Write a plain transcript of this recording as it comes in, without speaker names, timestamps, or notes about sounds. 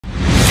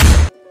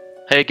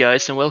Hey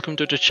guys, and welcome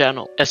to the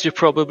channel. As you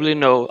probably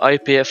know,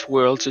 IPF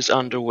Worlds is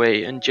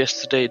underway, and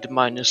yesterday the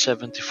minus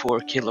 74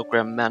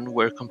 kilogram men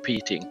were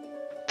competing.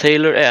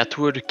 Taylor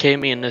Atwood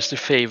came in as the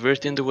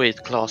favorite in the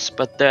weight class,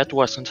 but that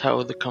wasn't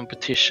how the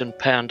competition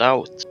panned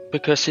out,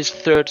 because his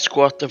third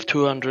squat of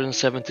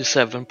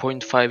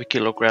 277.5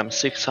 kilograms,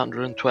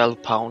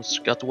 612 pounds,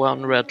 got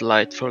one red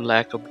light for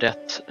lack of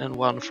depth and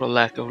one for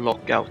lack of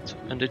lockout,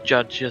 and the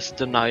judges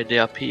denied the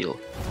appeal.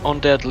 On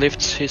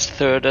deadlifts, his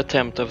third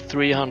attempt of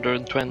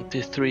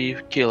 323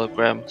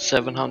 kilograms,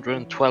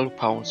 712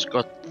 pounds,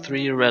 got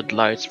 3 red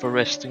lights for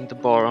resting the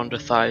bar on the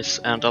thighs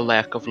and a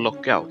lack of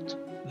lockout.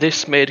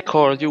 This made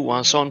Carl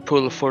Johansson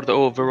pull for the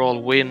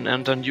overall win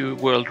and a new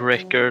world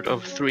record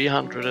of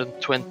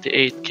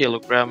 328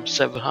 kilograms,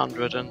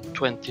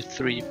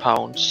 723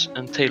 pounds,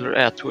 and Taylor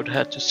Atwood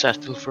had to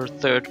settle for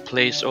third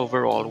place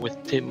overall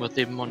with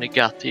Timothy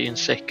Monigatti in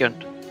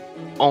second.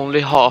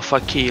 Only half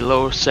a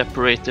kilo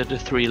separated the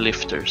three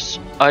lifters.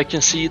 I can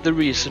see the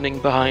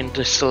reasoning behind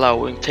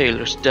disallowing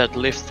Taylor's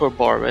deadlift for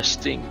bar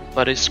resting,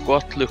 but his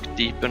squat looked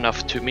deep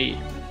enough to me.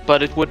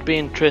 But it would be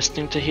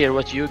interesting to hear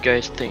what you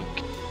guys think.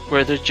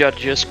 Were the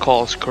judges'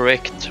 calls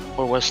correct,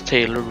 or was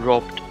Taylor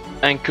robbed?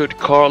 And could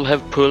Carl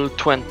have pulled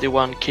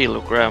 21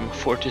 kilograms,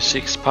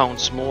 46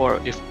 pounds more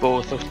if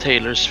both of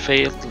Taylor's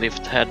failed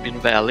lift had been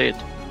valid?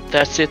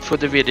 That's it for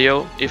the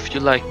video. If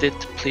you liked it,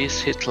 please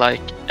hit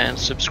like and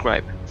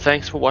subscribe.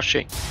 Thanks for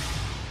watching.